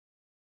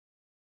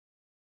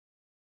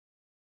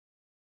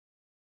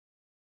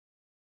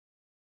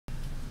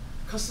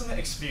customer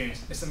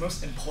experience is the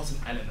most important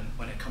element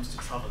when it comes to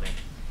traveling.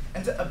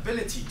 And the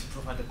ability to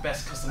provide the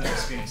best customer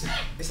experience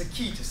is a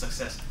key to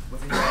success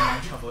within the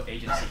online travel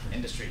agency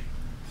industry.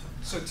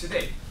 So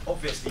today,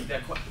 obviously,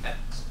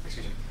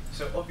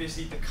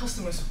 obviously the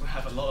customers will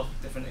have a lot of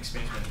different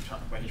experience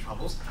when he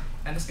travels,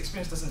 and this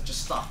experience doesn't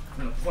just start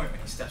from the point when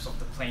he steps off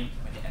the plane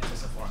when he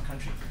enters a foreign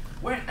country.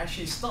 Where it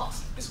actually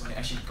starts is when he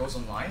actually goes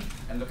online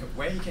and look at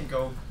where he can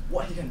go,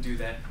 what he can do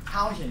there,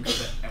 how he can go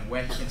there, and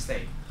where he can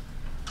stay.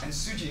 And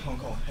Zuji Hong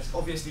Kong has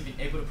obviously been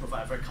able to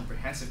provide a very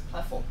comprehensive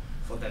platform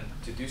for them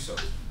to do so.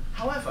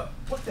 However,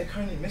 what they're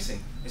currently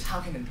missing is how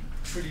can they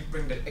truly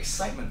bring the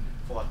excitement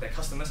for their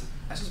customers,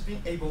 as well as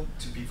being able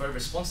to be very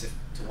responsive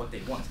to what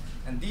they want.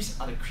 And these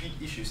are the key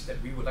issues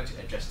that we would like to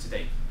address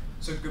today.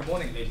 So good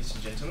morning, ladies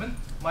and gentlemen.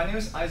 My name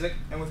is Isaac,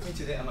 and with me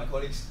today are my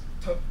colleagues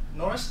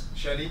Norris,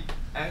 Shirley,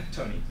 and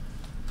Tony.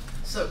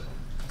 So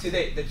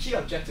today, the key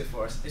objective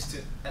for us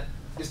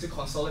is to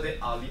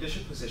consolidate our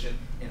leadership position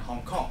in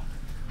Hong Kong.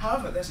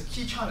 However, there's a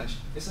key challenge.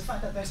 It's the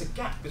fact that there's a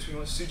gap between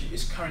what Zuji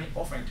is currently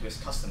offering to his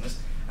customers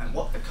and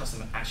what the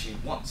customer actually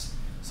wants.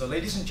 So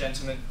ladies and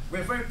gentlemen,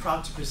 we're very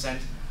proud to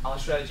present our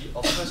strategy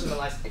of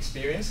personalized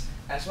experience,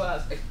 as well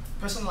as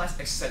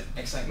personalized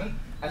excitement,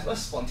 as well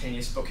as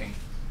spontaneous booking.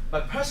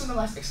 By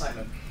personalized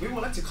excitement, we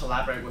would like to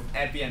collaborate with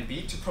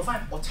Airbnb to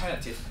provide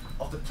alternative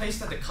of the place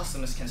that the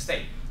customers can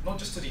stay, not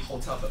just to the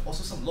hotel, but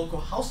also some local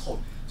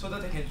household, so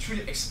that they can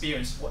truly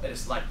experience what it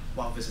is like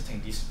while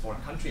visiting these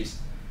foreign countries.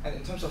 And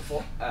in terms of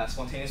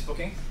spontaneous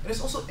booking, it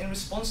is also in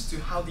response to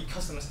how the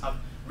customers are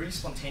really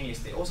spontaneous.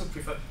 They also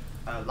prefer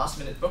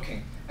last-minute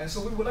booking. And so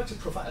we would like to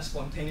provide a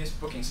spontaneous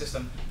booking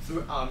system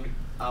through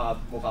our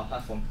mobile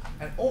platform.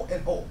 And all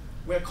in all,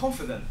 we are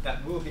confident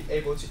that we will be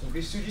able to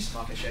increase Zuji's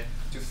market share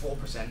to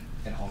 4%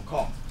 in Hong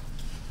Kong.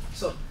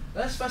 So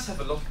let's first have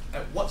a look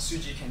at what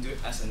Zuji can do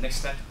as the next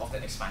step of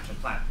the expansion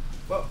plan.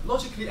 Well,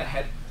 logically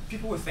ahead,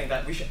 people would think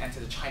that we should enter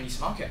the Chinese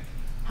market.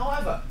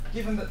 However,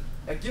 given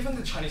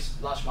the Chinese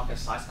large market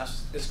size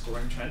as this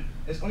growing trend,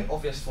 it's only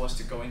obvious for us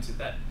to go into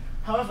that.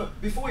 However,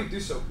 before we do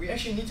so, we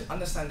actually need to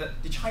understand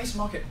that the Chinese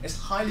market is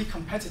highly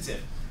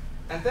competitive,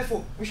 and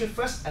therefore we should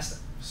first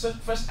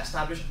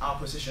establish our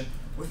position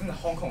within the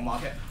Hong Kong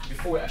market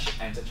before we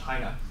actually enter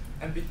China.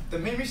 And the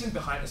main reason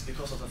behind is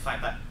because of the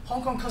fact that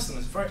Hong Kong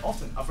customers very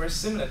often are very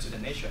similar to the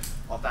nature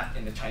of that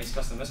in the Chinese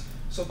customers.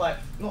 So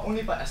not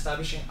only by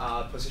establishing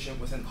our position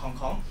within Hong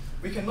Kong,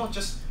 we can not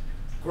just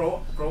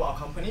grow our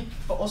company,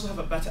 but also have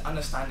a better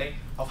understanding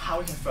of how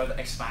we can further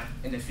expand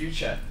in the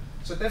future.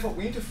 So therefore,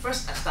 we need to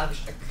first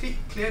establish a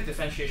clear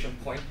differentiation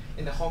point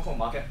in the Hong Kong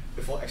market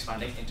before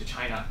expanding into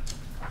China.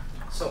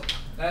 So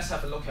let's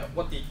have a look at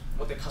what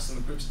the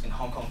customer groups in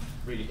Hong Kong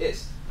really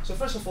is. So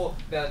first of all,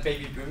 there are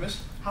baby boomers.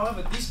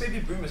 However, these baby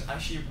boomers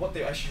what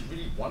they actually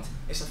really want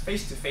is a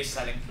face-to-face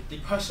selling, the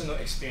personal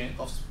experience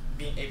of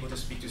being able to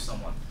speak to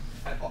someone.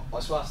 And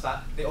as well as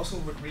that, they also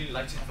would really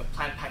like to have a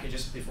planned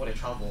packages before they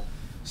travel.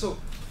 So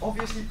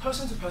obviously,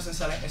 person-to-person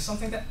selling is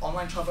something that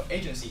online travel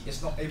agency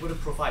is not able to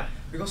provide,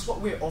 because what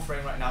we're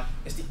offering right now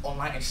is the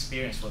online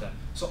experience for them.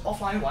 So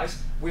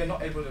offline-wise, we are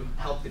not able to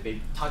help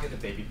target the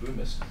baby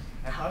boomers.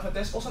 And however,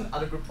 there's also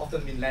another group of the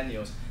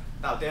millennials.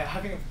 Now they're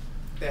having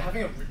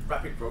a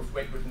rapid growth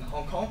rate within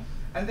Hong Kong,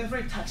 and they're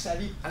very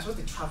tech-savvy. As well as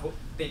they travel,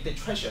 they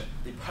treasure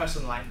the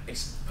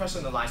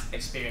personalized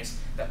experience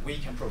that we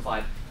can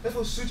provide.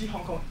 Therefore, Zuji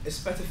Hong Kong is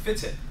better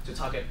fitted to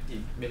target the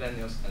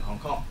millennials in Hong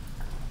Kong.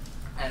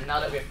 And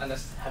now that we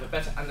have a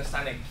better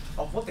understanding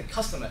of what the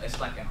customer is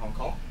like in Hong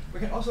Kong, we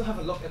can also have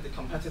a look at the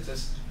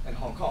competitors in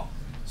Hong Kong.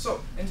 So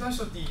in terms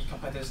of the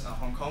competitors in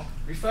Hong Kong,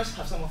 we first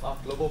have some of our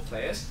global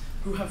players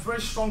who have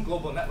very strong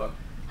global network.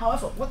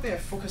 However, what they are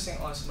focusing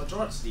on as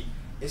majority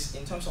is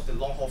in terms of the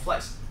long-haul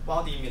flights,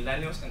 while the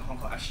millennials in Hong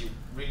Kong actually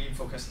really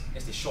focus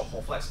is the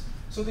short-haul flights.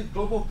 So the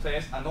global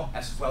players are not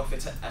as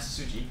well-fitted as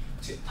Zuji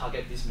to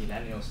target these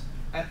millennials.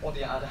 And on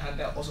the other hand,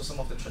 there are also some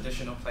of the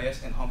traditional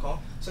players in Hong Kong,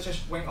 such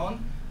as Wing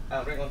On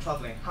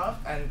Traveling.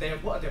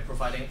 And what they're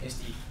providing is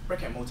the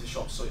brick-and-mortar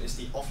shop, so it's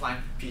the offline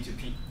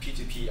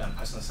P2P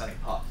personal selling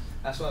part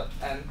as well.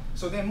 And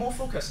so they're more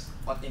focused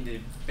in the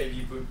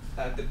baby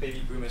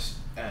boomers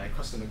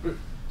customer group.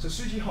 So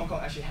Zuji Hong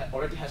Kong actually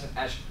already has an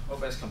edge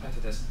over its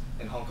competitors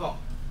in Hong Kong.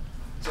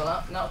 So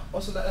now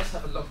also let us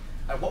have a look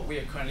at what we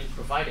are currently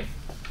providing.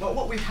 Well,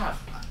 what we have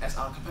as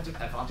our competitive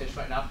advantage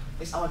right now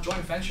is our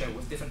joint venture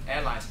with different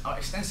airlines, our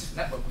extensive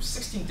network with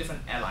 16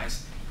 different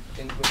airlines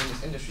within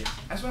this industry,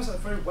 as well as a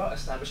very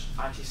well-established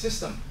IT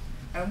system.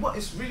 And what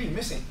is really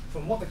missing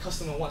from what the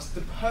customer wants,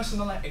 the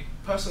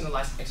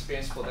personalized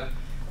experience for them,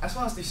 as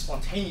well as the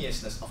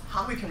spontaneousness of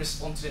how we can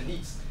respond to their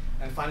needs.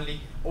 And finally,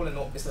 all in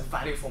all, is the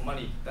value for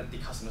money that the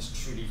customers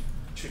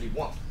truly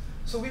want.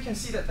 So we can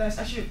see that there's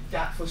actually a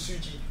gap for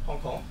Zuji Hong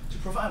Kong to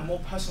provide a more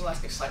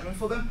personalized excitement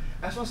for them,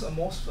 as well as a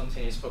more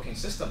spontaneous booking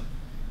system.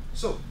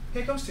 So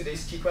here comes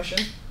today's key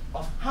question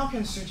of how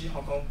can Zuji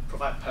Hong Kong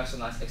provide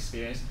personalized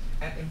experience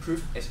and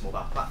improve its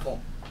mobile platform.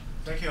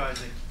 Thank you,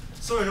 Isaac.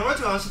 So in order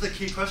to answer the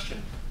key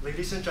question,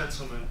 ladies and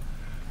gentlemen,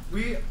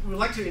 we would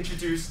like to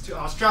introduce to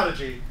our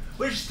strategy,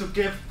 which is to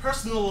give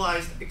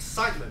personalized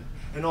excitement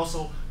and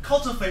also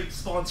cultivate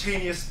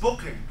spontaneous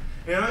booking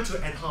in order to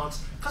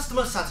enhance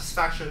customer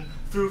satisfaction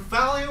through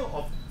value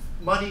of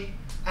money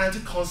and to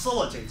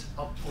consolidate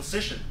our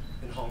position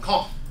in Hong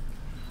Kong.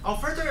 I'll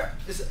further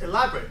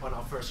elaborate on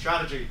our first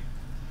strategy.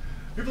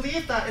 We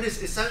believe that it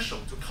is essential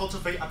to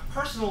cultivate a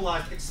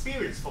personalized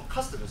experience for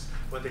customers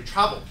when they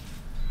travel.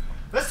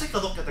 Let's take a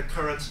look at the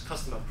current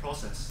customer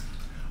process.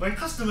 When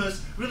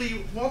customers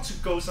really want to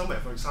go somewhere,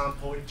 for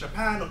example, in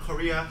Japan or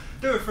Korea,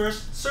 they will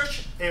first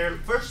search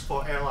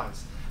for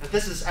airlines. And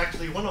this is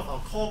actually one of our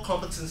core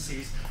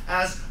competencies,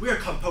 as we are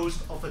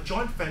composed of a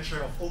joint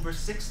venture of over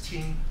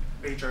 16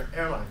 major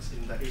airlines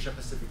in the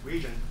Asia-Pacific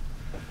region.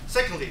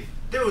 Secondly,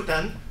 they will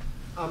then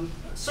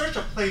search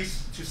a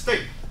place to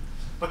stay.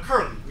 But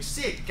currently, we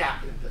see a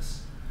gap in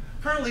this.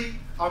 Currently,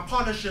 our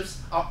partnerships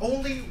are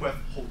only with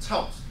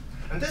hotels.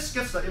 And this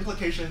gives the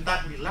implication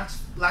that we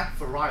lack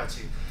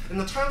variety, in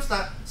the terms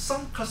that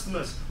some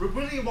customers would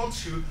really want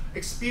to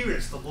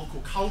experience the local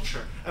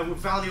culture and would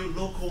value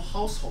local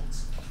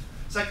households.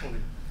 Secondly,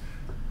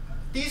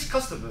 these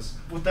customers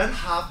would then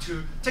have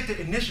to take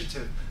the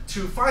initiative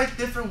to find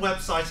different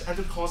websites and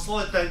to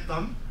consolidate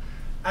them.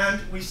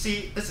 And we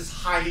see this is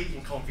highly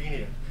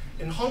inconvenient.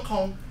 In Hong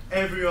Kong,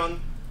 everyone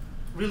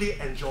really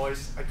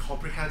enjoys a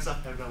comprehensive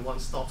and a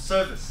one-stop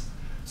service.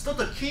 So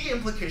the key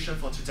implication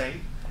for today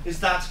is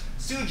that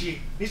Zuji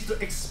needs to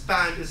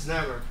expand its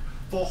network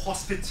for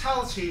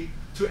hospitality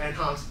to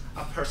enhance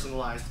a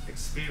personalized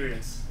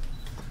experience.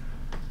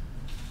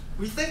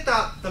 We think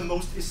that the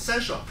most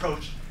essential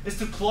approach is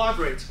to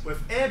collaborate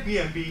with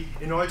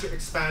Airbnb in order to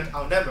expand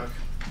our network.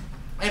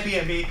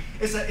 Airbnb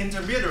is an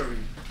intermediary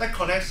that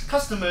connects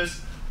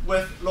customers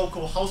with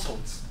local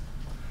households.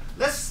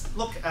 Let's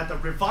look at the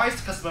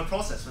revised customer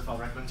process with our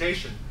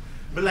recommendation.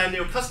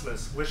 Millennial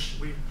customers, which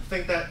we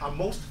think that are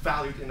most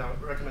valued in our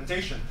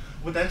recommendation,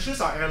 would then choose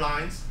our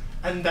airlines,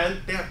 and then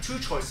they have two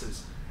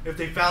choices. If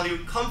they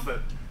value comfort,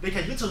 they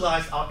can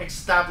utilize our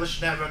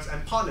established networks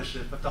and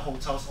partnership with the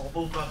hotels of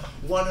over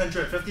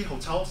 150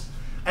 hotels.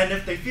 And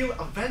if they feel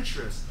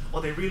adventurous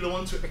or they really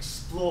want to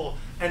explore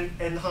and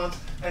enhance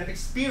and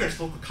experience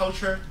local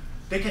culture,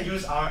 they can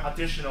use our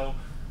additional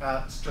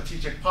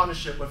strategic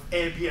partnership with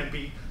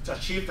Airbnb to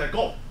achieve their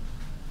goal.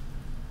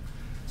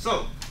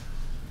 So,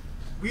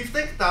 we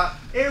think that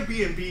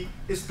Airbnb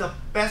is the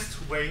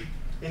best way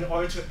in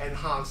order to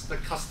enhance the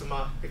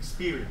customer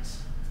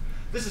experience.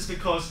 This is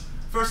because,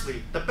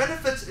 firstly, the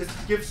benefits it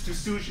gives to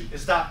Zuji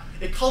is that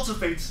it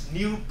cultivates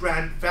new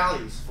brand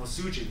values for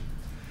Zuji.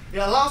 It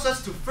allows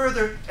us to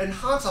further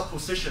enhance our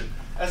position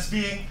as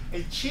being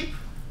a cheap,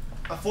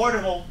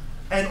 affordable,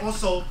 and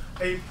also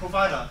a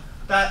provider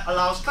that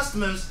allows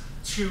customers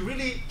to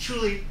really,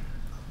 truly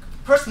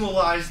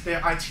personalize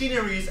their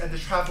itineraries and the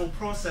travel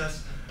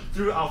process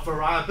through our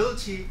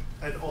variability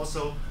and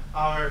also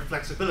our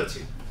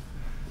flexibility.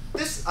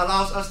 This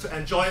allows us to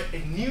enjoy a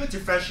new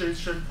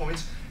differentiation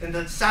point in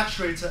the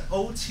saturated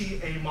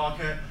OTA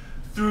market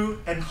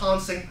through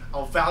enhancing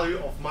our value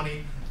of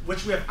money,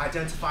 which we have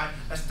identified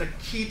as the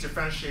key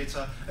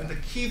differentiator and the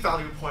key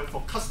value point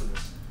for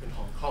customers in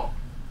Hong Kong.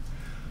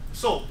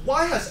 So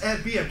why has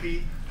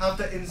Airbnb have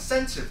the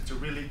incentive to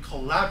really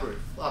collaborate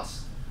with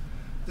us?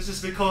 This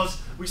is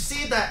because we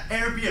see that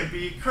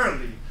Airbnb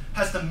currently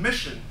has the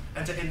mission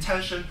and the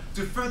intention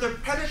to further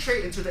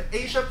penetrate into the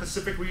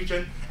Asia-Pacific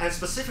region and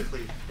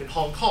specifically in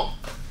Hong Kong.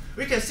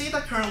 We can see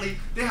that currently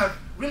they have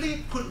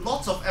really put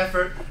lots of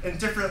effort in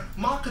different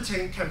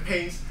marketing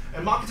campaigns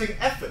and marketing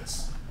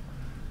efforts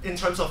in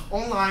terms of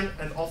online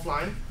and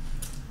offline.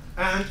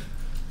 And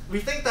we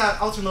think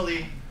that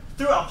ultimately,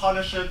 through our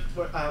partnership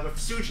with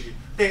Zuji,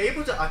 they're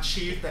able to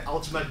achieve the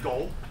ultimate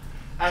goal.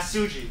 As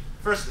Zuji,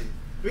 firstly,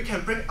 we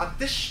can bring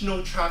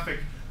additional traffic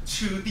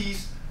to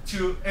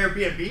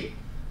Airbnb.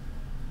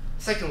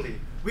 Secondly,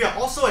 we are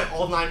also an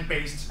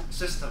online-based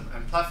system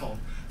and platform.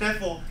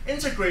 Therefore,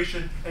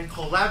 integration and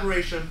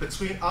collaboration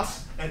between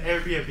us and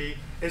Airbnb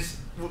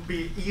would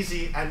be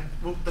easy, and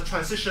the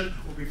transition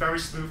will be very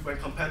smooth when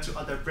compared to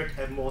other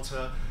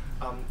brick-and-mortar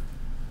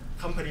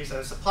companies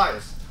and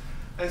suppliers.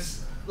 And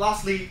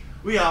lastly,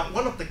 we are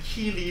one of the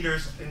key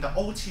leaders in the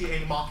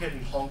OTA market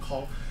in Hong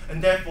Kong,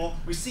 and therefore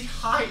we see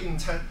high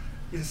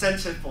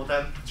incentive for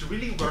them to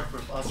really work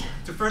with us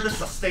to further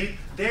sustain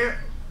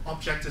their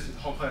objectives in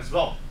Hong Kong as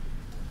well.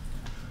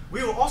 We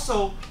are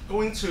also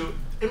going to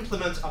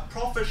implement a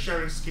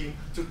profit-sharing scheme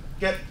to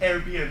get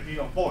Airbnb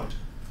on board.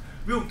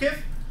 We will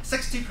give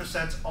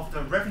 60% of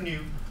the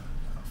revenue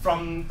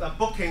from the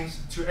bookings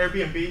to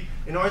Airbnb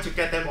in order to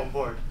get them on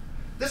board.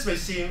 This may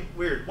seem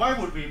weird. Why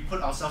would we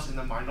put ourselves in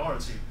the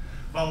minority?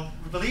 Well,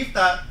 we believe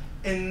that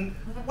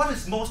what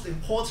is most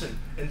important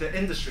in the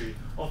industry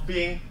of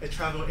being a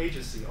travel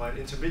agency or an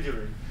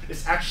intermediary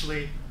is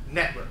actually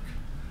network.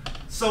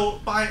 So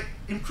by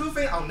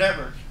improving our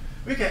network,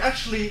 we can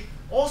actually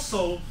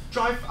also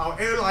drive our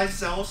airline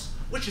sales,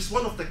 which is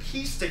one of the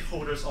key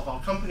stakeholders of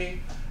our company,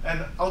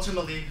 and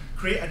ultimately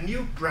create a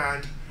new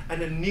brand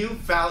and a new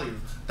value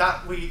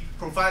that we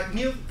provide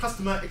new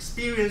customer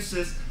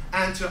experiences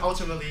and to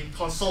ultimately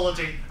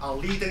consolidate our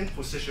leading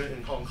position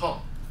in Hong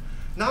Kong.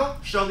 Now,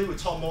 Shirley will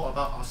talk more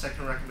about our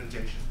second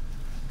recommendation.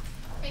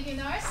 Thank you,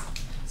 Norris.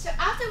 So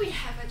after we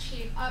have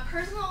achieved a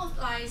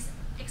personalized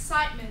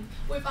excitement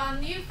with our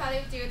new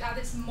value deal that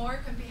is more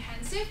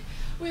comprehensive,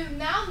 we'll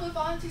now move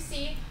on to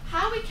see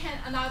how we can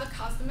allow the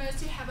customers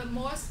to have a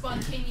more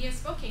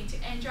spontaneous booking to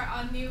enjoy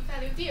our new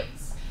value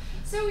deals.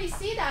 So we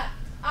see that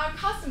our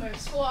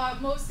customers, who are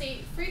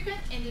mostly frequent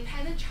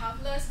independent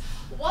travelers,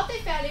 what they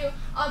value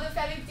are the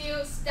value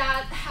deals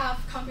that have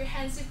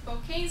comprehensive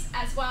bookings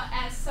as well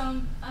as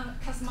some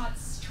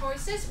customized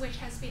choices, which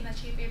has been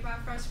achieved with our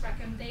first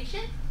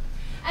recommendation.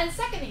 And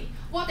secondly,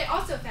 what they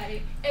also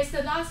value is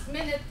the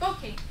last-minute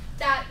booking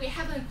that we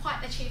haven't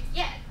quite achieved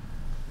yet.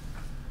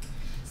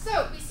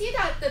 So we see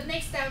that the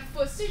next step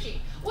for Zuji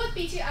would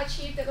be to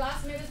achieve the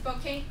last-minute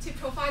booking to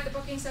provide the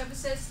booking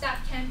services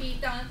that can be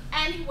done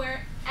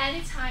anywhere,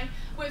 anytime,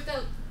 with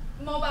the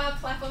mobile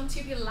platform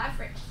to be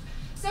leveraged.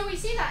 So we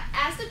see that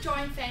as the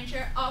joint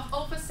venture of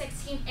over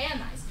 16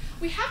 airlines,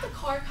 we have the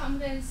core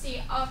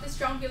competency of the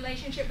strong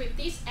relationship with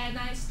these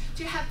airlines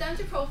to have them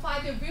to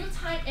provide the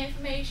real-time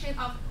information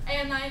of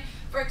airline,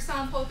 for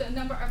example, the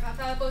number of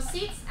available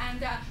seats and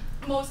the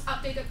most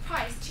updated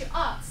price to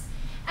us.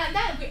 And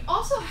then we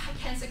also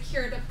can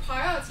secure the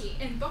priority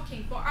in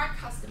booking for our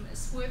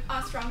customers with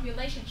a strong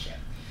relationship.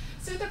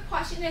 So the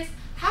question is,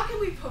 how can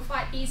we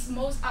provide these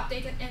most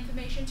updated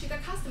information to the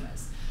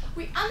customers?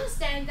 We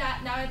understand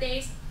that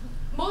nowadays,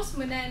 most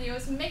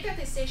millennials make their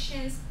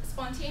decisions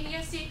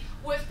spontaneously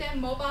with their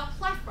mobile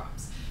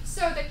platforms.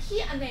 So the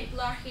key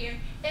enabler here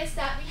is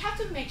that we have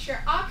to make sure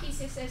our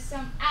PC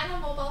system and our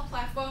mobile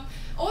platform,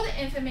 all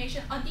the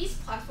information on these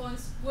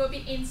platforms will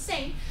be in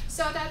sync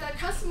so that the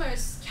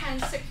customers can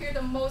secure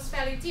the most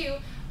value deal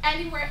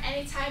anywhere,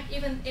 anytime,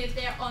 even if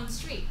they're on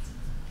street.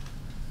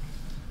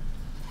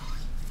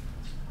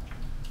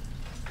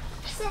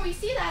 So we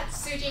see that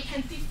Zuji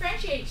can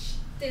differentiate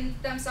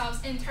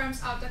themselves in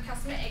terms of the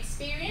customer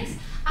experience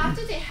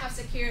after they have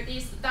secured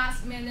these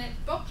last-minute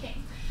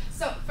booking.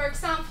 So, for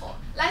example,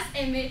 let's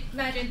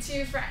imagine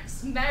two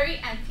friends, Mary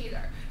and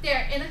Peter.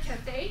 They're in a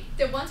cafe.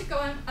 They want to go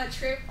on a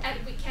trip at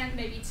the weekend,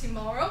 maybe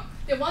tomorrow.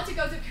 They want to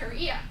go to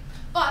Korea.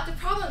 But the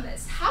problem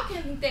is, how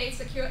can they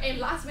secure a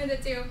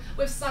last-minute deal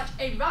with such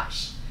a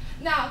rush?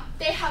 Now,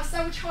 they have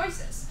several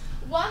choices.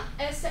 One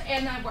is the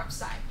airline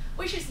website,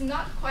 which is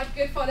not quite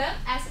good for them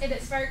as it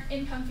is very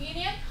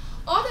inconvenient.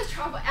 All the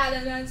travel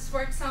elements,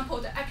 for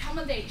example, the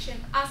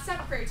accommodation, are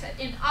separated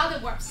in other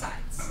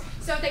websites.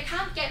 So they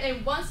can't get a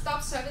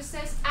one-stop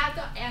services at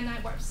the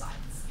airline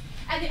websites.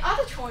 And the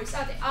other choice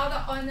are the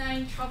other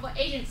online travel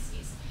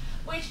agencies,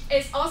 which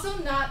is also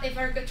not a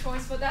very good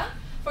choice for them.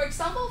 For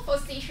example, for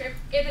Ctrip,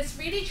 it is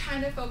really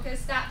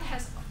China-focused that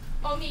has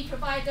only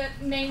provided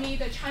mainly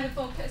the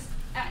China-focused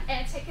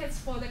air tickets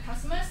for the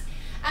customers.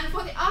 And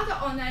for the other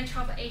online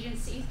travel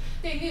agencies,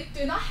 they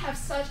do not have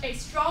such a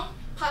strong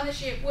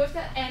partnership with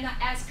the airline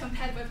as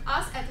compared with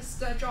us as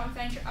the joint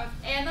venture of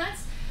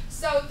airlines.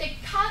 So they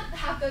can't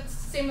have the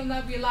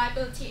similar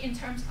reliability in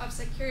terms of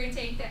securing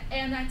the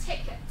airline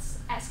tickets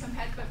as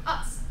compared with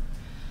us.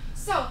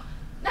 So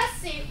let's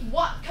see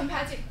what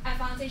competitive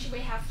advantage we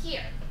have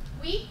here.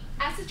 We,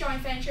 as a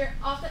joint venture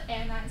of the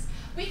airlines,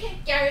 we can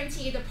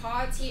guarantee the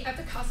priority of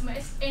the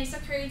customers in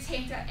securing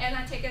the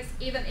airline tickets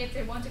even if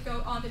they want to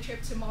go on the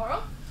trip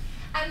tomorrow.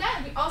 And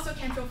then we also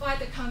can provide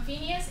the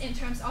convenience in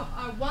terms of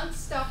our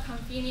one-stop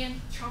convenient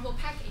travel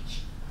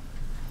package.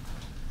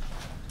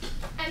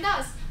 And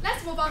thus,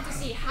 let's move on to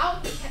see how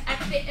we can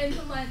actually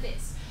implement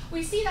this.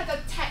 We see that the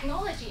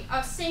technology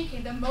of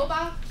syncing the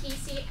mobile,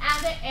 PC,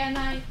 and the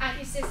airline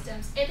IT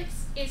systems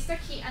is the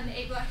key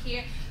enabler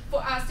here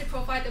for us to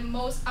provide the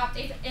most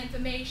updated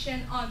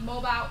information on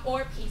mobile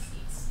or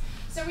PCs.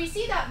 So we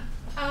see that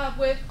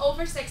with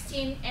over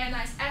 16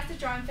 airlines as the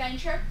joint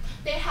venture,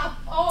 they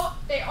all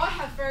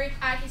have varied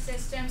IT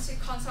systems to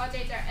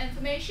consolidate their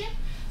information.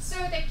 So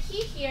the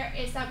key here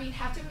is that we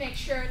have to make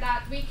sure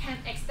that we can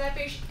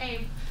establish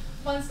a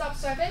one-stop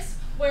service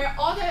where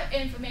all the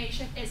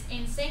information is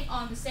in sync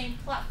on the same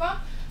platform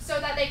so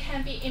that they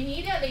can be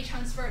immediately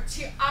transferred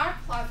to our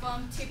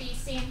platform to be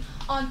seen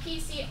on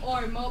PC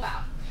or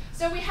mobile.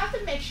 So we have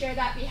to make sure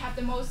that we have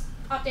the most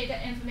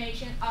updated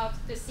information of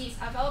the seats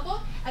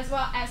available, as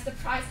well as the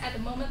price at the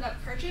moment of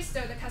purchase, so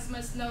the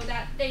customers know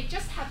that they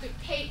just have to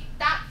pay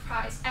that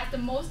price at the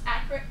most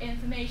accurate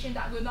information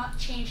that will not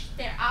change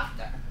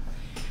thereafter.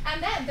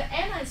 And then the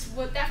airlines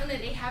would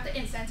definitely have the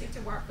incentive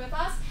to work with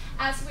us,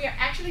 as we are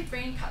actually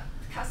bringing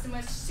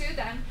customers to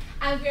them,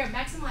 and we are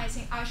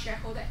maximizing our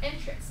shareholder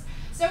interests.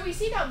 So we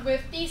see that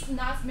with these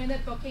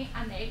last-minute booking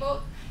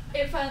enabled,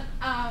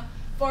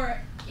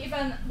 for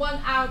even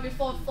 1 hour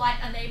before flight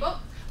enabled,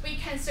 we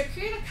can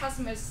secure the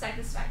customer's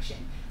satisfaction.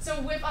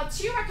 So with our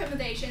two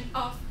recommendations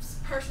of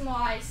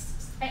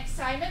personalized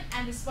excitement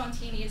and the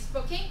spontaneous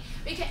booking,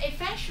 we can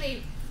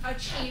eventually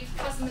achieve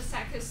customer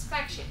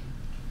satisfaction.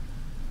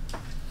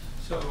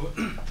 So,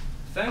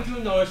 thank you,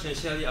 Norris and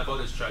Shelley, about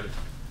the strategy.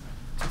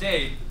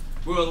 Today,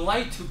 we would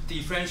like to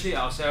differentiate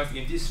ourselves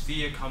in these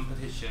fierce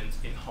competitions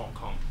in Hong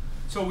Kong.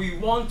 So we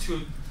want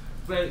to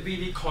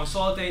really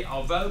consolidate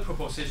our value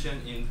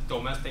proposition in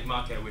domestic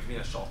market within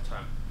a short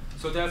term.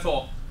 So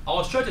therefore,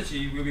 our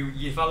strategy will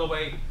be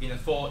evaluated in a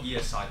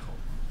 4-year cycle.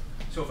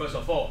 So first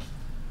of all,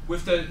 we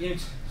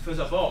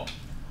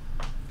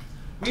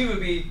will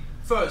be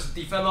first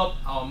develop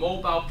our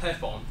mobile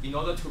platform in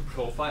order to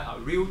provide a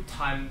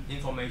real-time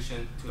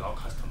information to our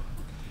customer.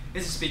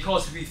 This is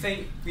because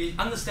we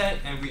understand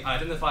and we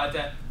identify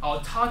that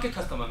our target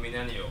customer,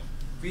 millennial,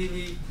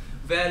 really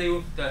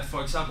value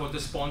for example, the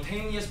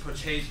spontaneous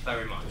purchase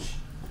very much.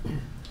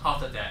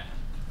 After that,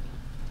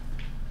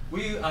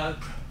 we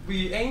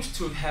aim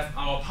to have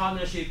our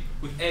partnership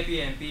with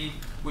Airbnb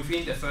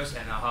within the first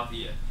and a half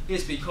year.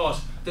 It's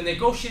because the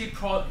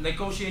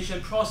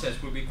negotiation process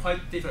will be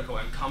quite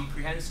difficult and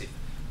comprehensive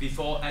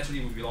before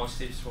actually we launch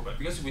this program,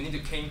 because we need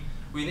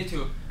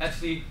to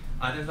actually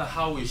identify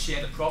how we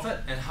share the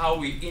profit and how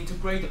we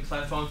integrate the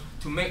platform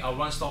to make a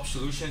one-stop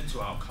solution to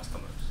our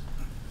customers.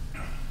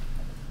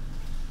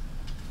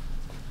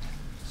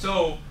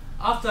 So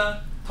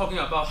after talking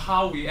about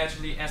how we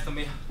actually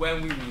estimate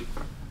when we will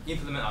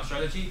implement our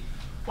strategy,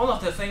 one of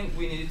the things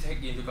we need to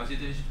take into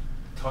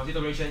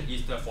consideration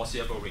is the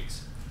foreseeable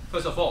risks.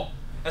 First of all,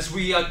 as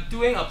we are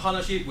doing a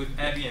partnership with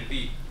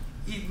Airbnb,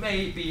 it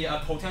may be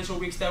a potential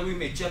risk that we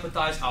may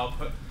jeopardize our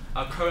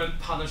current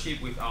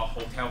partnership with our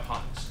hotel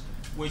partners,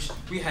 which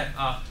we have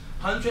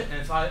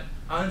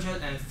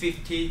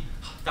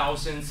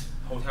 150,000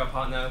 hotel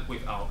partners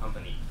with our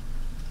company.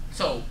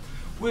 So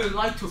we would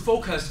like to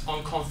focus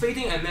on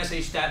conveying a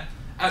message that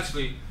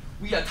actually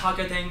we are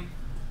targeting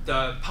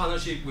the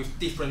partnership with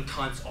different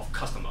kinds of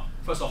customers.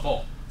 First of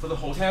all, for the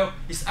hotel,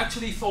 it's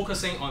actually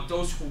focusing on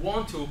those who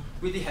want to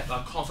really have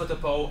a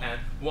comfortable and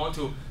want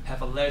to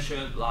have a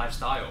leisure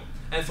lifestyle.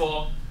 And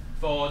for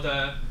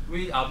the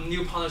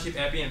new partnership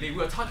Airbnb,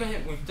 we are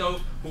targeting with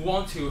those who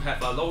want to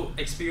have a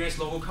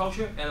local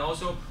culture and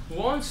also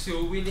want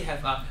to really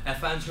have an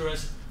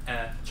adventurous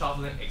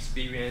traveling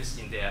experience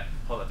in their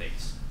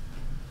holidays.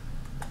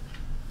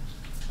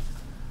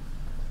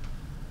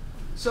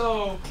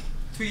 So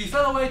to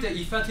evaluate the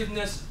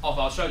effectiveness of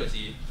our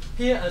strategy,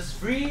 here are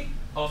 3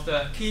 of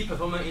the key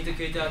performance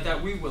indicators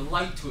that we would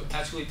like to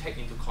actually take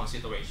into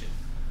consideration.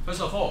 First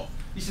of all,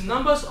 is the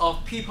numbers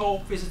of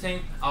people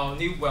visiting our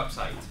new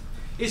website.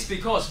 It's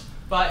because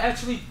by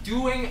actually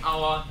doing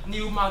our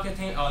new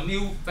marketing, our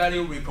new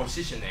value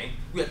repositioning,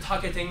 we are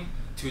targeting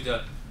to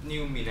the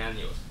new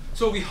millennials.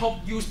 So we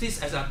hope use this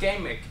as a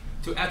gimmick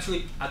to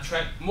actually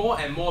attract more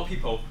and more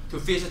people to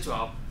visit to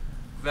our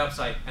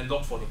website and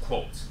look for the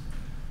quotes.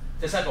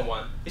 The second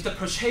one is the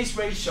purchase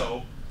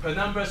ratio per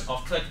numbers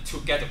of clicks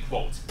to get the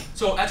quote.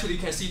 So actually you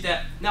can see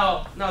that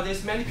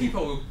nowadays many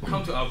people will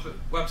come to our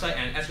website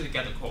and actually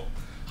get the quote.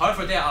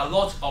 However, there are a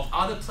lot of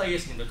other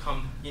players in the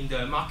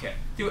market.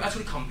 They will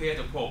actually compare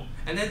the quote,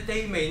 and then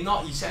they may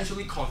not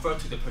essentially convert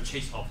to the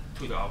purchase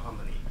to our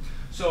company.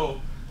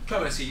 So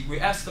currently, we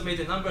estimate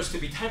the numbers to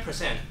be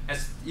 10%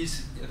 as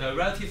is the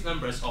relative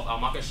numbers of our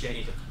market share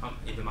in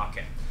the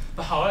market.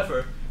 But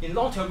however, in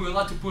long term, we would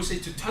like to boost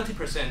it to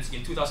 20%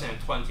 in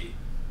 2020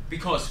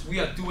 because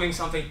we are doing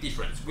something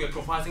different. We are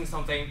providing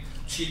something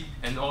cheap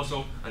and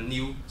also a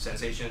new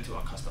sensation to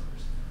our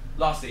customers.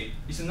 Lastly,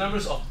 is the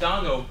numbers of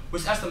download,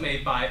 which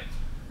estimate by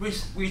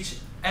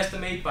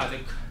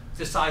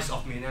the size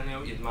of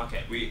millennial in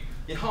market.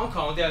 In Hong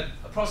Kong, there are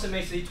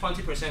approximately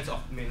 20%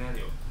 of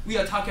millennial. We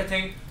are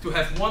targeting to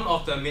have one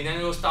of the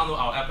millennials download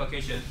our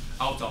application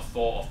out of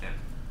 4 of them.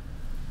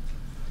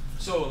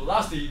 So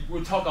lastly,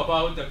 we'll talk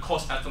about the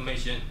cost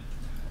estimation.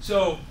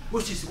 So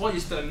what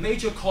is the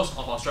major cost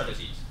of our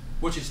strategies,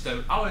 which is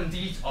the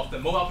R&D of the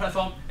mobile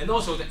platform and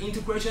also the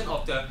integration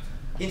of the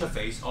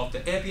interface of the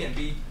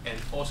Airbnb and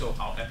also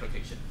our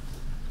application.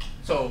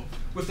 So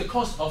with the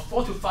cost of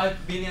 4 to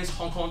 5 million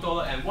Hong Kong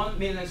dollar and 1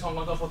 million Hong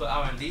Kong dollar for the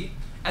R&D,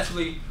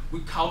 actually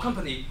our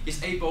company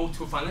is able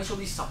to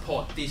financially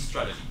support these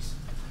strategies.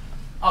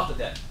 After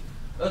that,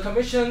 the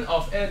commission to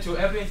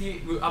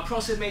Airbnb will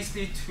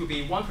approximately to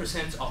be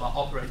 1% of our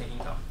operating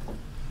income.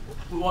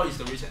 What is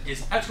the reason?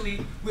 It's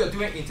actually we are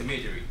doing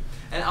intermediary,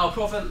 and our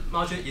profit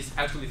margin is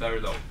actually very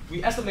low.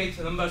 We estimate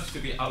the numbers to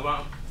be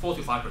around 4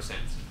 to 5%.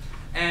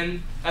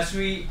 And as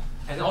we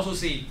also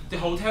see, the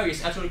hotel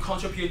is actually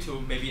contribute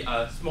to maybe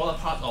a smaller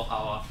part of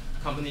our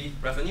company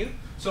revenue.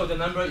 So the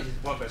number is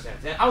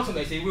 1%. And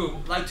ultimately, we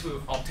would like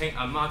to obtain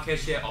a market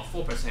share of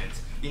 4%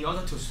 in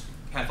order to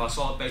have a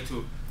solid base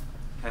to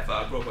have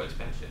a global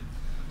expansion.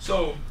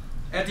 So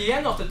at the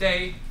end of the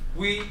day,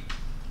 we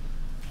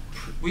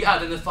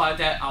identify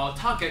that our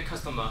target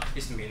customer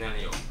is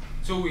millennial.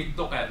 So we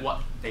look at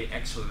what they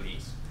actually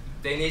need.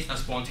 They need a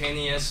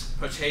spontaneous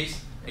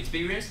purchase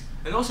experience,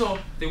 and also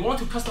they want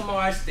to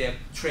customize their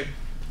trip.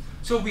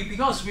 So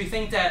because we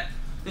think that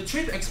the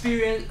trip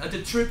experience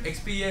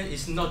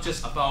is not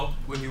just about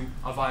when you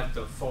arrive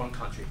the foreign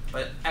country,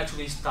 but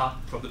actually start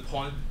from the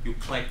point you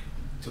click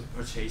to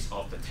purchase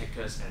of the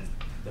tickets and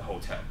the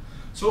hotel.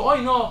 So all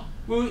in all,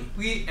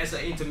 we as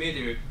an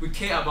intermediary, we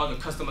care about the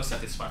customer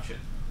satisfaction.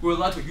 we would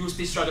like to use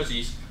these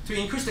strategies to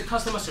increase the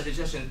customer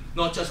satisfaction,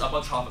 not just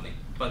about traveling,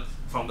 but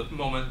from the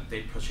moment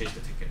they purchase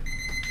the ticket.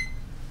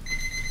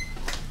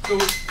 So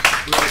we are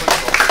open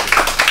for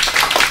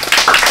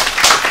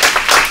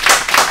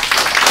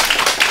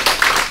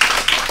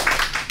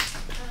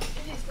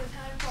it is the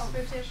time for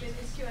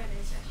 15-minute Q&A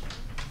session.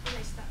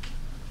 Let's start.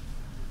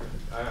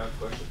 I have a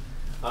question.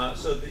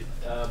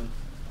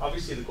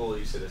 Obviously the goal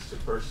you said is to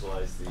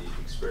personalize the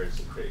experience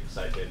and create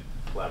excitement,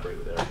 collaborate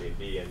with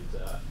Airbnb, and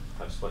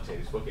have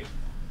spontaneous booking.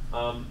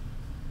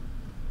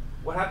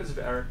 What happens if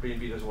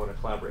Airbnb doesn't want to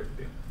collaborate with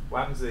you? What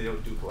happens if they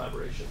don't do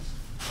collaborations?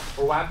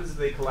 Or what happens if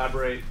they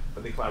collaborate,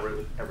 but they collaborate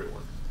with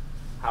everyone?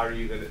 How are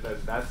you going to,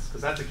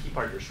 because that's a key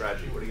part of your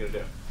strategy. What are you going to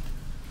do?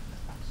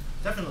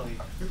 Definitely.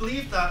 We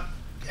believe that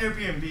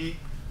Airbnb,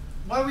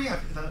 why we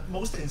have the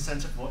most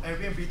incentive for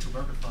Airbnb to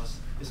work with us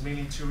is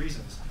mainly two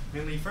reasons.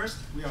 Mainly, first,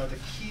 we are the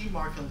key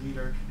market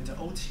leader in the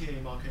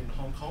OTA market in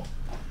Hong Kong.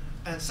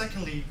 And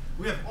secondly,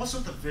 we have also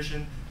the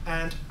vision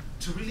and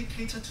to really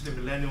cater to the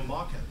millennial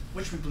market,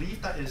 which we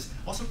believe that is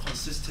also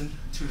consistent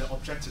to the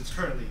objectives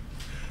currently.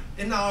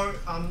 In our,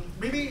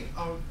 maybe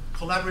our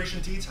collaboration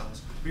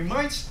details, we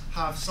might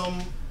have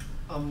some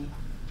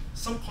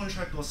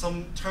contract or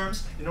some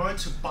terms in order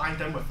to bind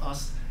them with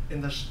us,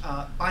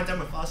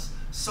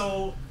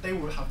 so they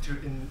will have to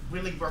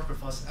really work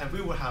with us, and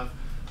we will have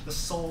the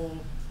sole.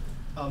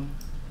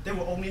 They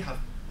will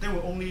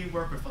only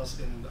work with us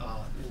in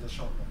the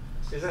short run.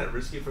 Isn't it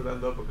risky for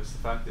them though? Because the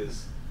fact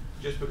is,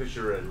 just because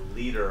you're a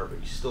leader, but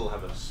you still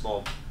have a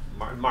small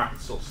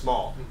market's still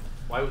small.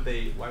 Why would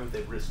they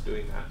risk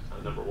doing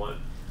that? Number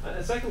one,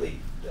 and secondly,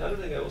 the other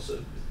thing I also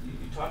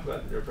you talked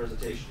about in your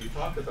presentation, you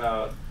talked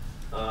about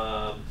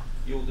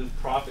you'll do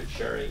profit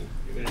sharing.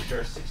 You're going to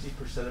share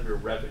 60% of your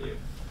revenue.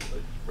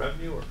 Like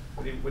revenue, or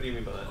what do you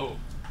mean by that? Oh,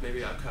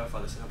 maybe I'll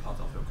clarify the second part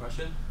of your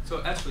question.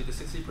 So actually, the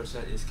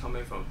 60% is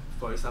coming from,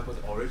 for example,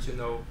 the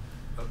original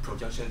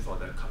projection for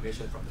the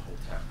commission from the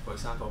hotel. For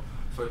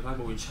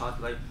example, we charge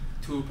like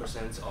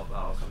 2% of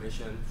our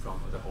commission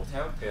from the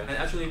hotel, yeah. And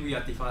actually we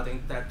are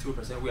dividing that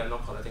 2%. We are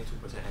not collecting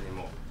 2%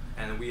 anymore,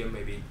 and we are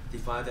maybe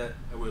divided.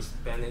 We're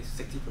spending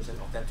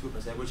 60% of that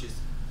 2%, which is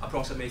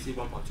approximately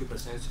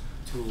 1.2%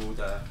 to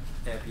the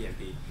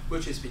Airbnb,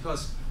 which is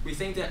because we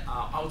think that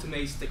our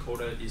ultimate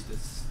stakeholder is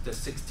the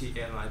 60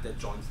 airlines that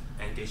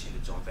engage in the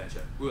joint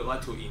venture. We would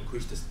like to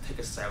increase the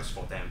ticket sales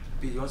for them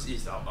because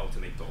it's our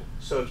ultimate goal.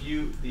 So if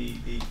you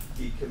the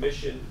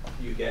commission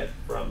you get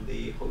from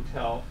the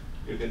hotel,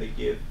 you're going to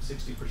give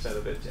 60%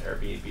 of it to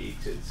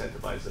Airbnb to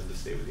incentivize them to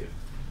stay with you.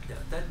 Yeah,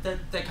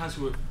 that comes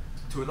with,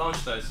 to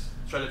launch the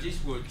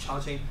strategies. We're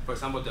charging, for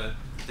example,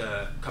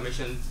 the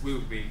commission. We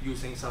will be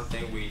using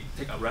something. We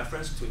take a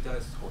reference to the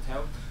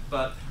hotel,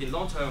 but in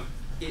long term,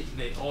 it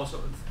may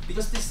also,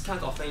 because this kind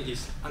of thing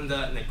is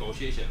under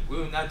negotiation. We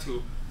will need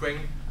to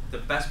bring the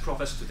best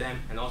profits to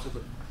them and also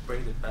to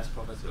bring the best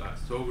profits to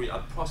us. So we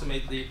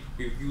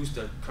use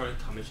the current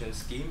commission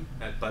scheme,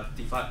 but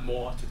divide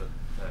more to the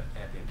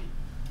Airbnb.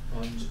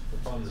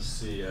 If I'm the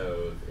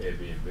CEO of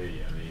Airbnb,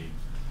 I mean,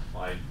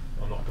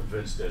 I'm not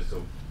convinced as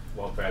to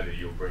what value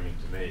you're bringing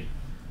to me.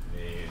 I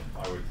mean,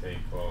 I would think,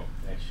 well,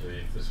 actually,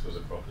 if this was a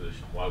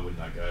proposition, why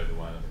wouldn't I go to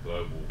one of the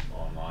global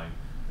online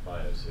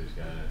players who's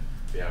going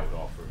to be able to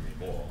offer me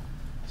more?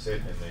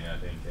 Secondly, I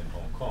think in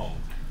Hong Kong,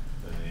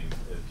 I mean,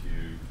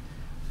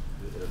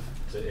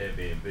 to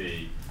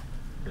Airbnb,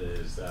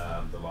 there's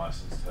the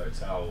licensed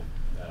hotel,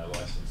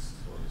 licensed,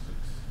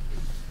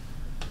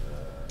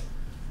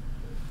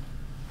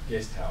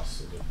 guest house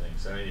sort of thing.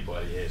 So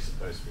anybody here is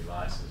supposed to be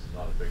licensed, and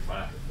not a big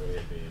market for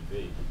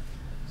Airbnb.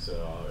 So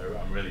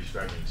I'm really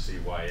struggling to see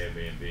why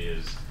Airbnb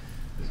is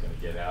going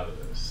to get out of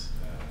this.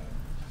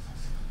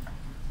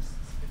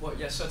 Well,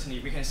 yes, certainly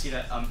we can see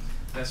that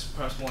there's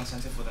perhaps more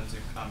incentive for them to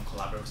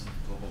collaborate with some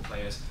global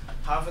players.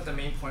 However, the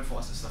main point for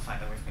us is the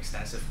fact that we have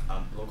extensive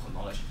local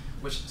knowledge,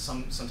 which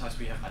sometimes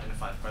we have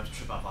identified, perhaps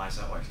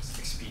TripAdvisor or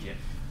Expedia,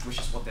 which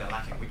is what they're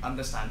lacking. We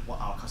understand what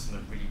our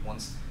customer really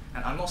wants.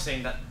 And I'm not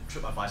saying that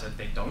TripAdvisor,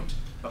 they don't,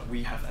 but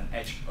we have an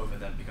edge over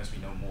them because we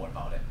know more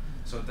about it.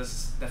 So this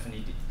is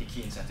definitely the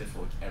key incentive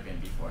for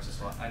Airbnb for us as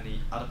well. And the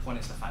other point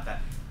is the fact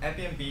that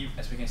Airbnb,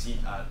 as we can see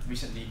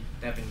recently,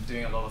 they have been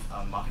doing a lot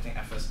of marketing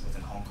efforts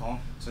within Hong Kong.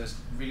 So it's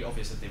really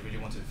obvious that they really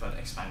want to further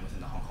expand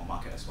within the Hong Kong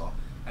market as well.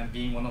 And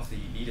being one of the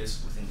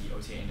leaders within the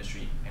OTA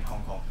industry in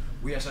Hong Kong,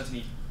 we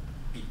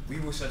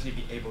will certainly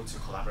be able to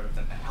collaborate with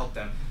them and help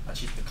them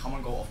achieve the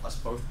common goal of us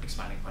both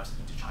expanding perhaps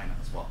into China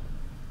as well.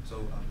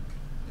 So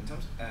in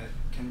terms,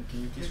 can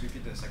you please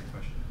repeat the second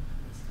question?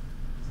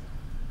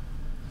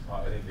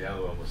 I think the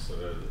other one was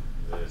sort of,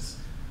 there's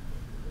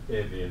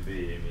Airbnb,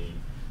 I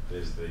mean,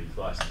 there's the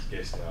licensed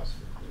guest house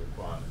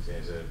requirements.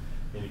 Yeah, so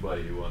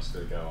anybody who wants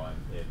to go on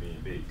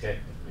Airbnb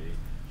technically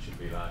should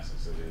be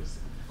licensed. So there's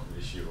the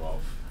issue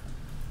of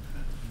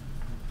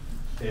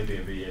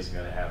Airbnb isn't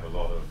going to have a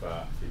lot of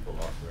people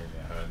offering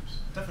their homes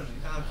Definitely.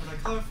 Could I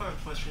clarify a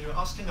question? You're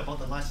asking about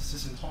the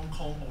licenses in Hong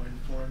Kong or in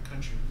foreign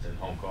countries? in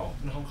Hong Kong.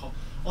 In Hong Kong.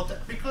 Well,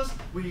 because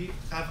we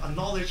have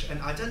acknowledged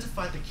and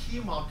identified the key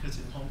markets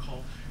in Hong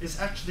Kong is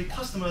actually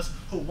customers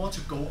who want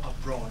to go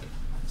abroad.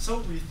 So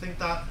we think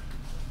that,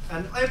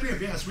 and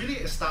Airbnb has really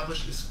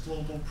established its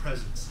global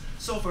presence.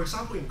 So for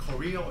example, in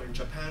Korea or in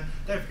Japan,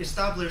 they've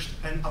established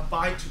and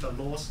abide to the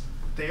laws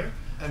there,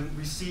 and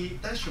we see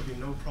there should be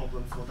no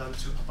problem for them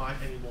to abide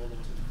any more laws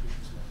in the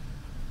future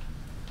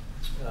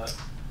as well.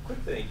 Quick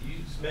thing,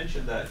 you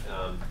mentioned that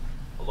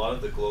a lot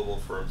of the global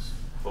firms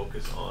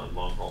focus on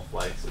long-haul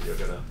flights, and you're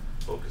going to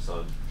focus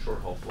on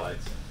short-haul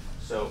flights.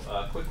 So,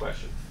 quick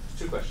question,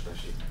 2 questions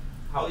actually.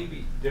 How will you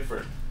be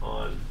different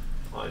on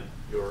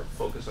your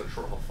focus on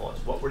short-haul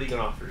flights? What were you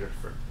going to offer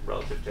different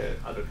relative to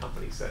other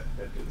companies that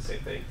do the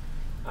same thing?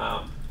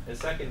 And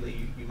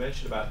secondly, you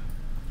mentioned about,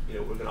 we're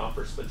going to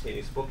offer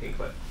spontaneous booking,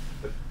 but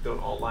don't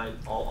all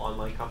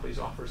online companies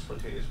offer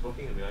spontaneous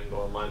booking? I mean, I can go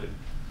online and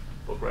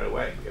book right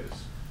away and get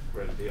this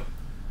great deal.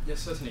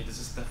 Yes, certainly, this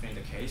is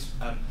definitely the case.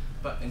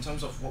 But in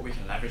terms of what we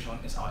can leverage on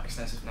is our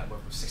extensive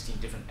network with 16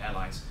 different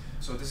airlines.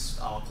 So this is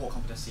our core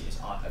competency, is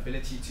our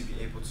ability to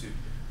be able to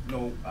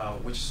know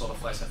which sort of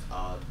flights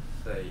have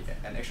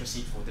an extra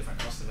seat for different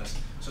customers,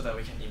 so that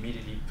we can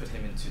immediately put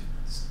him into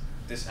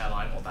this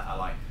airline or that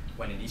airline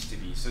when it needs to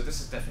be. So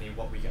this is definitely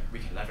what we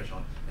can leverage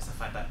on, is the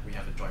fact that we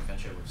have a joint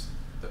venture with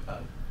the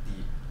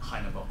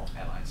high number of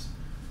airlines.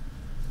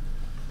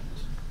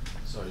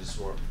 So I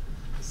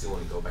still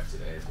want to go back to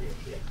the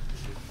Airbnb.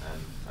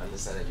 I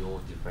understand that your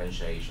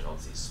differentiation of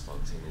this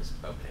spontaneous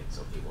booking,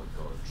 so people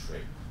go on a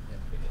trip,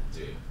 they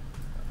can do.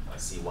 I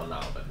see 1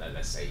 hour, but then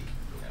let's say,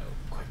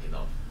 quick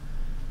enough.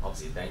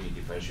 Obviously, then you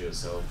differentiate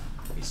yourself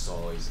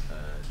besides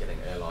getting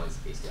airlines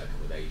is the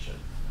accommodation.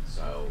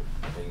 So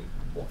I think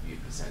what you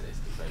present is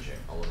differentiate.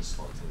 I want a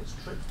spontaneous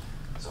trip,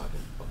 so I can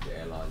book the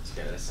airline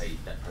together. Let's say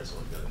that person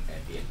will go to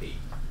Airbnb.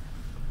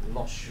 I'm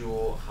not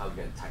sure how you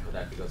can tackle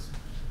that, because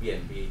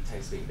B&B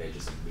tends to be they're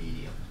just a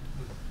medium.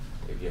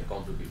 If you have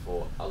gone through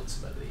before,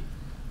 ultimately,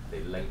 they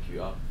link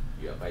you up,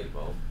 you're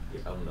available,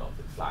 the owner of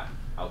the flat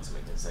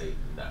ultimately can say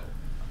no.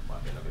 Well,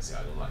 they're not going to say,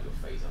 I don't like your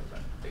face on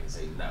that. They can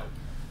say no.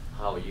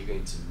 How are you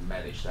going to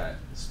manage that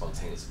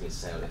spontaneously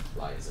sell it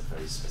like it's a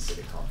very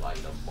specific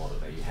model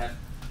that you have,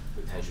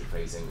 potentially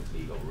facing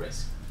legal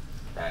risk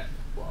that,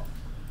 well,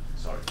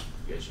 sorry,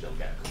 you actually don't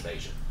get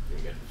accommodation,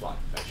 you get the flight,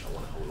 actually I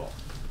want a whole lot.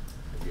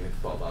 Have you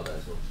thought about that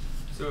as well?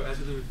 So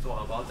actually we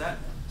thought about that.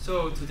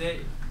 So today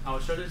our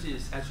strategy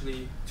is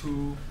actually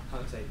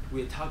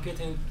we're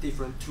targeting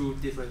two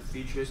different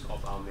features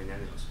of our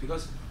millennials,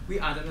 because we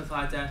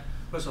identified that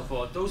first of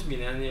all, those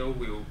millennials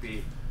will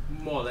be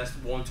more or less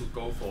want to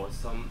go for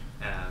some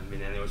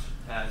millennials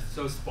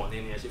so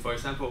spontaneously. For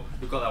example,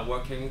 you got a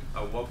working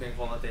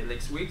holiday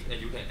next week,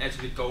 and you can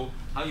actually go.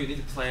 How you need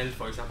to plan,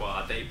 for example,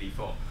 a day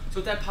before.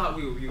 So that part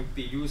we will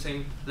be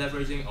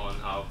leveraging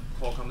on our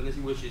core competency,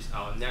 which is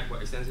our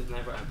network, extensive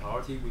network and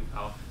priority with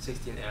our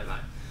 16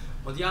 airlines.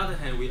 On the other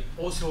hand, we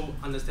also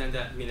understand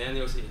that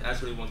millennials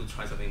actually want to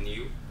try something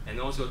new, and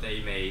also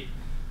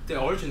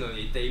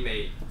originally they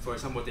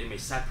may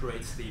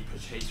separate the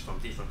purchase from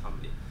different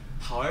companies.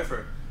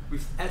 However, we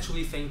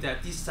actually think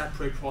that this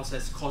separate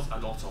process causes a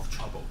lot of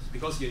trouble,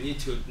 because you need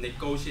to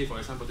negotiate, for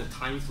example, the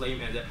time frame,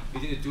 and you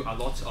need to do a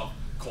lot of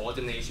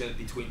coordination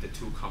between the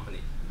two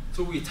companies.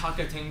 So we're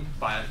targeting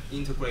by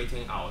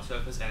integrating our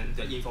service and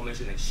the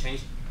information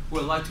exchange. We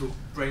would like to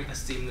bring a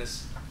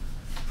seamless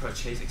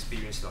purchase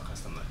experience to our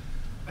customer.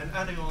 And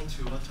adding on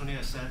to what Tony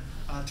has said,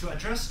 to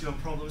address your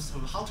problems,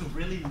 how to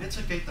really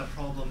mitigate the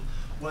problem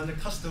when the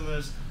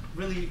customers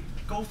really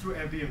go through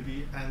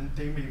Airbnb and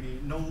they may be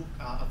no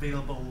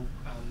available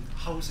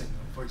housing,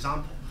 for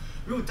example.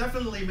 We will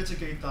definitely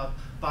mitigate that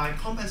by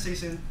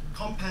compensating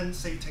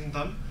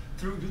them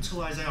through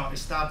utilizing our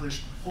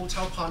established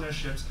hotel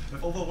partnerships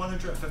with over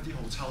 150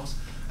 hotels,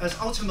 as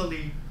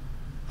ultimately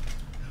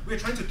we're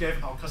trying to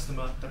give our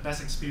customer the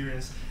best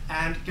experience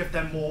and give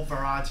them more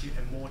variety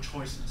and more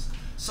choices.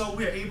 So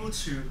we are able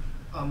to,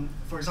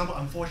 for example,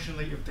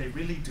 unfortunately, if they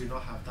really do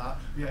not have that,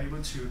 we are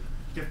able to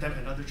give them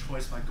another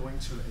choice by going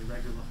to a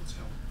regular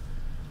hotel.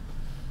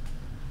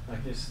 I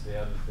guess the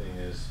other thing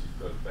is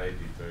you've got a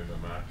baby boomer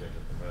market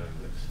at the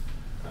moment,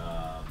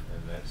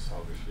 and that's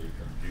obviously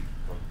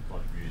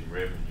contributing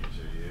revenue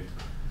to you.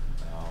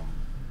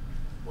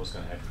 What's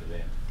going to happen to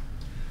them?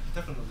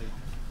 Definitely.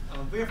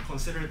 We have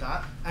considered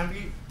that, and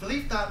we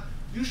believe that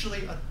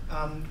usually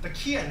the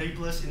key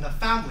enablers in the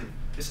family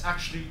is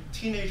actually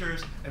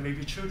teenagers and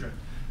maybe children.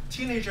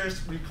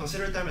 Teenagers, we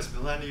consider them as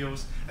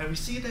millennials, and we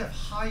see they have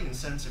high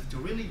incentive to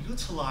really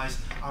utilize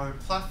our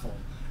platform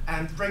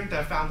and bring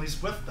their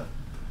families with them.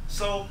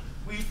 So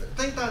we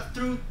think that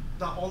through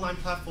the online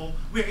platform,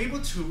 we're able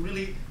to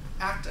really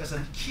act as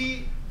a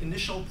key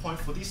initial point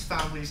for these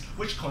families,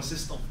 which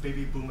consist of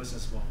baby boomers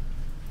as well.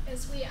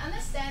 As we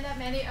understand that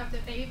many of the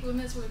baby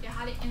boomers will be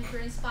highly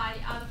influenced by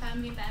other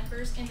family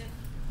members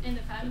in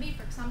the family.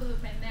 For example, the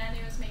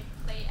millennials may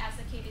play as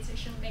a key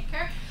decision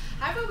maker.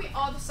 However, we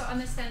also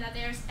understand that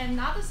there's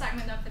another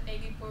segment of the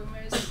baby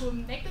boomers who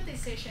make the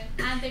decision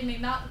and they may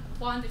not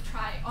want to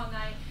try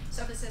online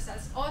services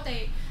as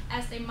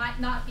they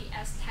might not be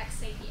as tech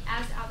savvy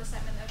as the other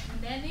segment of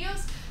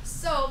millennials.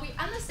 So we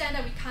understand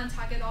that we can't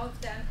target all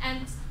of them,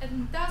 and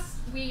thus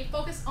we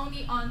focus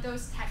only on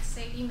those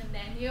tech-savvy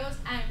millennials,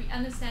 and we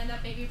understand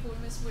that baby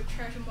boomers would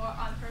treasure more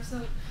on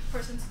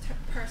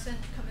person-to-person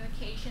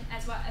communication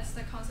as well as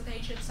the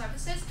consultation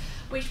services,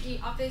 which we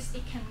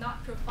obviously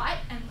cannot provide,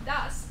 and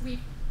thus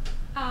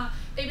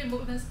baby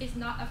boomers is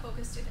not a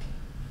focus today.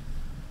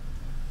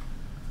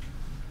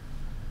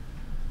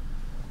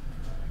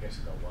 I guess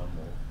I've got one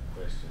more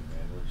question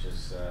then, which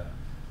is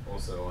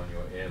also on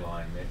your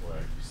airline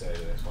network. You say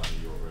that that's one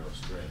of your real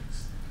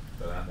strengths,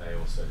 but aren't they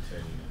also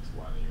turning into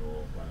one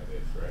of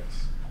their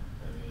threats?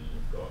 I mean,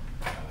 you've got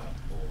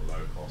all the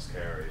low-cost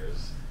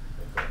carriers,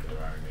 they've got their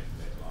own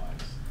net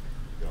lines.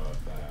 You've got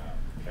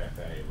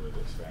Cathay with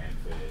its van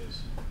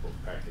fares, you book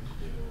package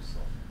deals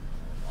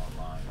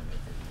online and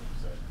everything.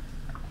 So,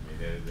 I mean,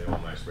 they're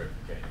almost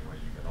replicating what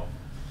you can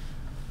offer,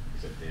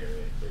 except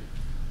they're big.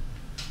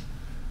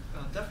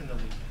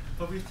 Definitely.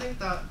 But we think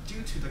that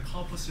due to the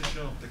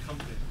composition of the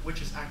company,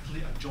 which is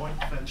actually a joint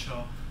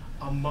venture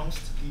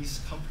amongst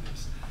these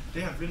companies,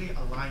 they have really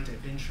aligned their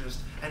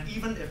interests, and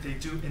even if they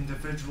do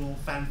individual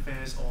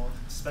fanfares or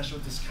special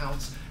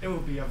discounts, it will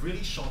be a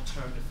really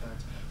short-term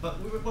effect. But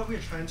what we're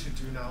trying to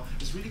do now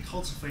is really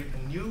cultivate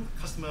a new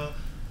customer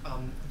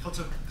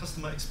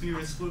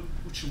experience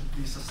which will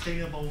be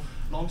sustainable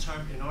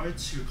long-term in order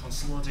to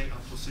consolidate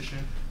our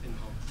position in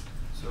home.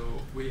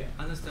 So we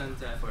understand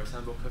that, for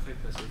example, Cathay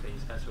Pacific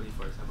is actually,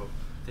 for example,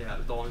 they are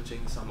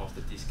launching some of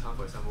the discount,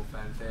 for example,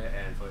 fanfare,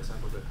 and for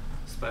example, the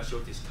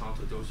special discount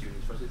to those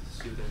university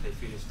students, they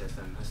finish their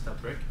semester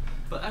break.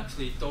 But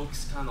actually,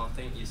 those kind of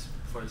thing is,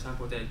 for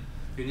example, that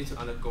you need to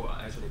undergo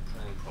an actually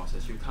planning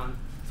process. You can't,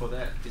 for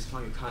that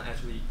discount, you can't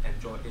actually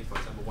enjoy it, for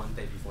example, one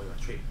day before your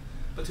trip.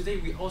 But today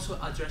we also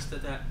addressed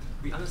that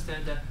we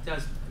understand that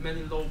there's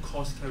many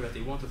low-cost carriers,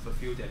 they want to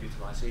fulfill their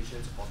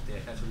utilizations of their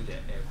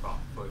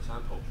aircraft. For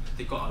example,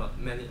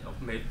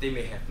 they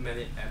may have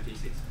many empty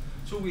seats.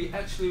 So we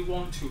actually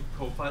want to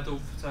provide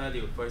those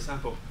value. For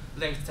example,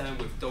 link them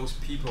with those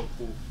people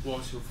who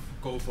want to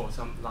go for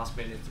some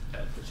last-minute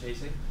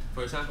purchasing.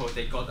 For example,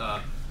 they got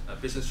a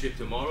business trip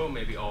tomorrow,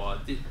 maybe, or a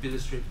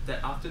business trip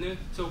that afternoon.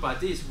 So by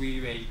this, we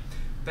may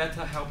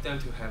better help them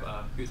to have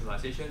a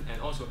utilization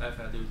and also add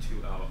value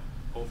to our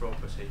overall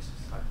purchase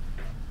side.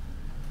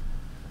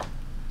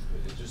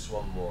 Just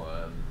one more.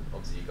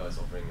 Obviously, you guys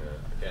offering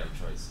again, I'm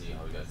trying to see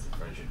how you guys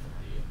differentiate from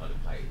the other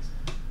players.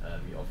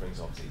 Your offerings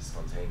obviously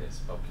spontaneous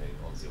booking,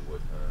 obviously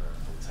with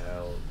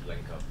hotel,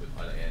 link up with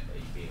either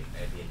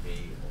Airbnb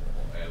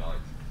or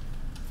airline.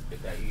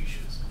 If there are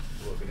issues,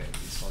 who are going to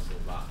be responsible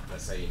for that?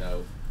 Let's say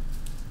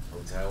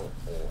hotel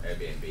or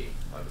Airbnb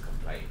have a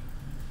complaint.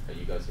 Are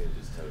you guys going to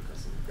just tell the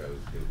customer to go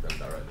deal with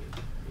them directly?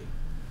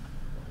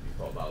 Have you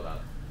thought about that?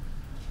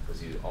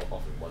 Because you're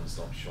offering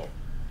one-stop shop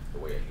the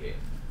way you're here.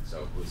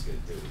 So who's going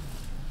to deal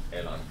with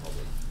airline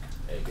problem,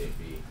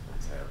 Airbnb,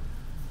 hotel?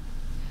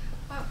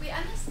 Well, we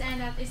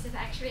understand that this is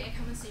actually a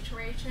common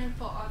situation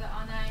for all the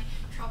online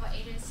travel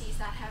agencies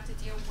that have to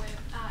deal with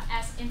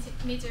as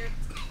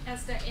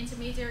the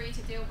intermediary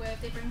to deal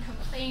with different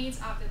complaints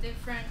of the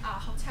different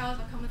hotel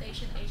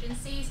accommodation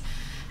agencies.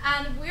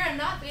 And we are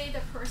not really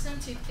the person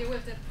to deal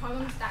with the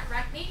problems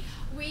directly.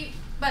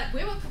 But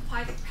we will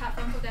provide the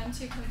platform for them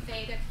to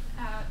convey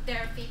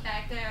their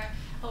feedback, their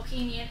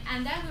opinion,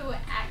 and then we will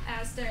act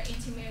as their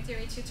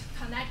intermediary to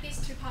connect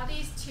these two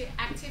parties to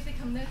actively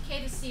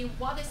communicate to see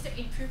what is the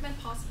improvement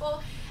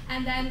possible,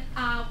 and then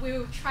we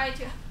will try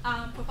to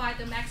provide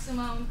the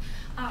maximum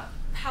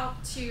help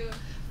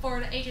for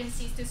the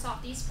agencies to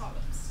solve these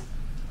problems.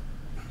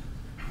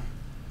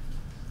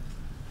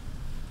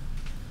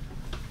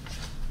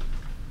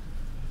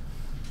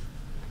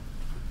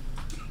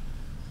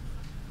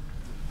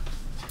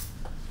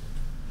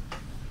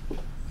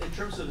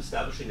 In terms of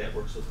establishing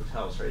networks with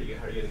hotels, right?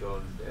 How are you going to go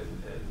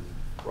and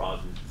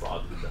broaden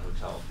the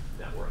hotel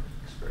network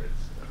experience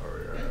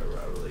or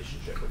a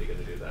relationship? What are you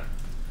going to do there?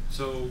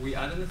 So we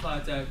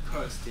identified that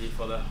currently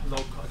for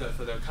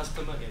the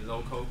customer in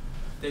local,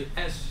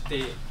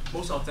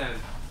 most of them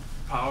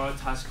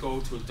prioritize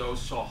go to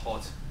those short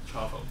haul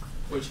travel,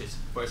 which is,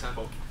 for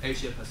example,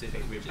 Asia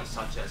Pacific regions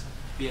such as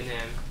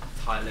Vietnam,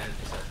 Thailand,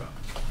 etc.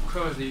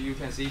 Currently, you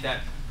can see that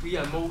we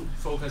are more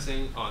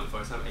focusing on, for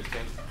example,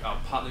 our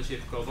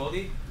partnership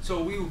globally.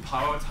 So we will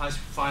prioritize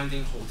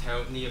finding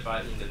hotels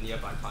nearby in the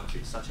nearby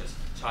countries, such as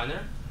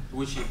China,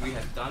 which we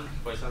have done,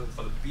 for example,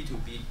 for the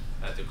B2B,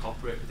 the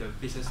corporate, the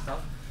business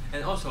stuff,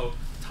 and also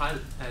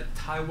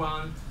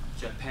Taiwan,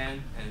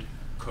 Japan, and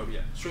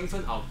Korea.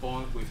 Strengthen our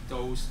bond with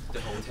the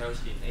hotels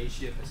in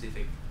Asia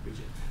Pacific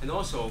region, and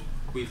also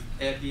with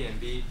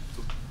Airbnb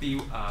to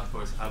build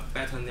for a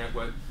better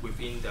network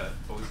within the,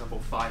 for example,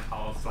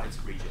 5-hour flight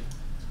region.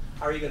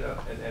 How are you going to,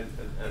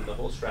 and the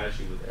whole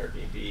strategy with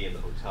Airbnb and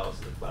the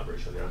hotels and the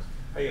collaboration there,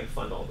 how are you going to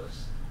fund all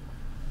this?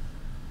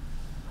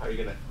 How are you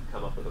going to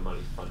come up with the money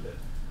to fund it?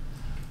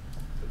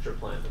 What's your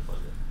plan to fund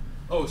it?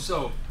 Oh,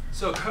 so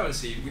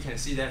currently we can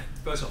see that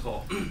first of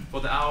all,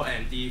 for the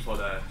R&D for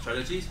the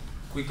strategies,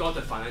 we got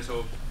the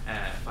financial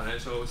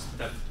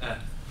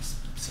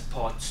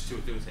support to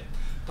do that.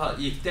 But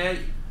if they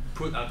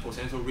put a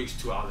potential risk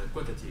to our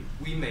liquidity,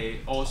 we may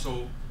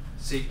also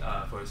seek,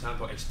 for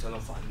example, external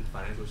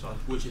financial source,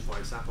 which is, for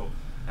example,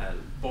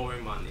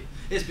 borrowing money.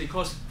 It's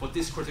because for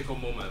this critical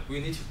moment, we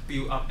need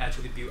to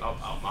actually build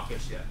up our market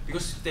share,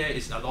 because there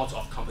is a lot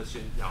of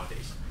competition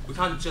nowadays. We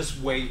can't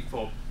just wait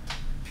for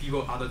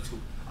people other to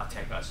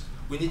attack us.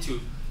 We need to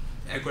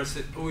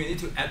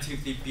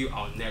actively build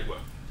our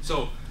network.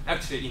 So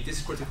actually, in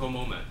this critical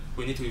moment,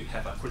 we need to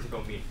have a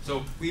critical mean.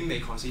 So we may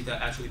consider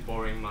actually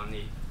borrowing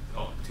money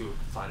or to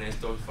finance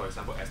those, for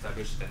example,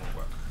 establish the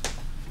network.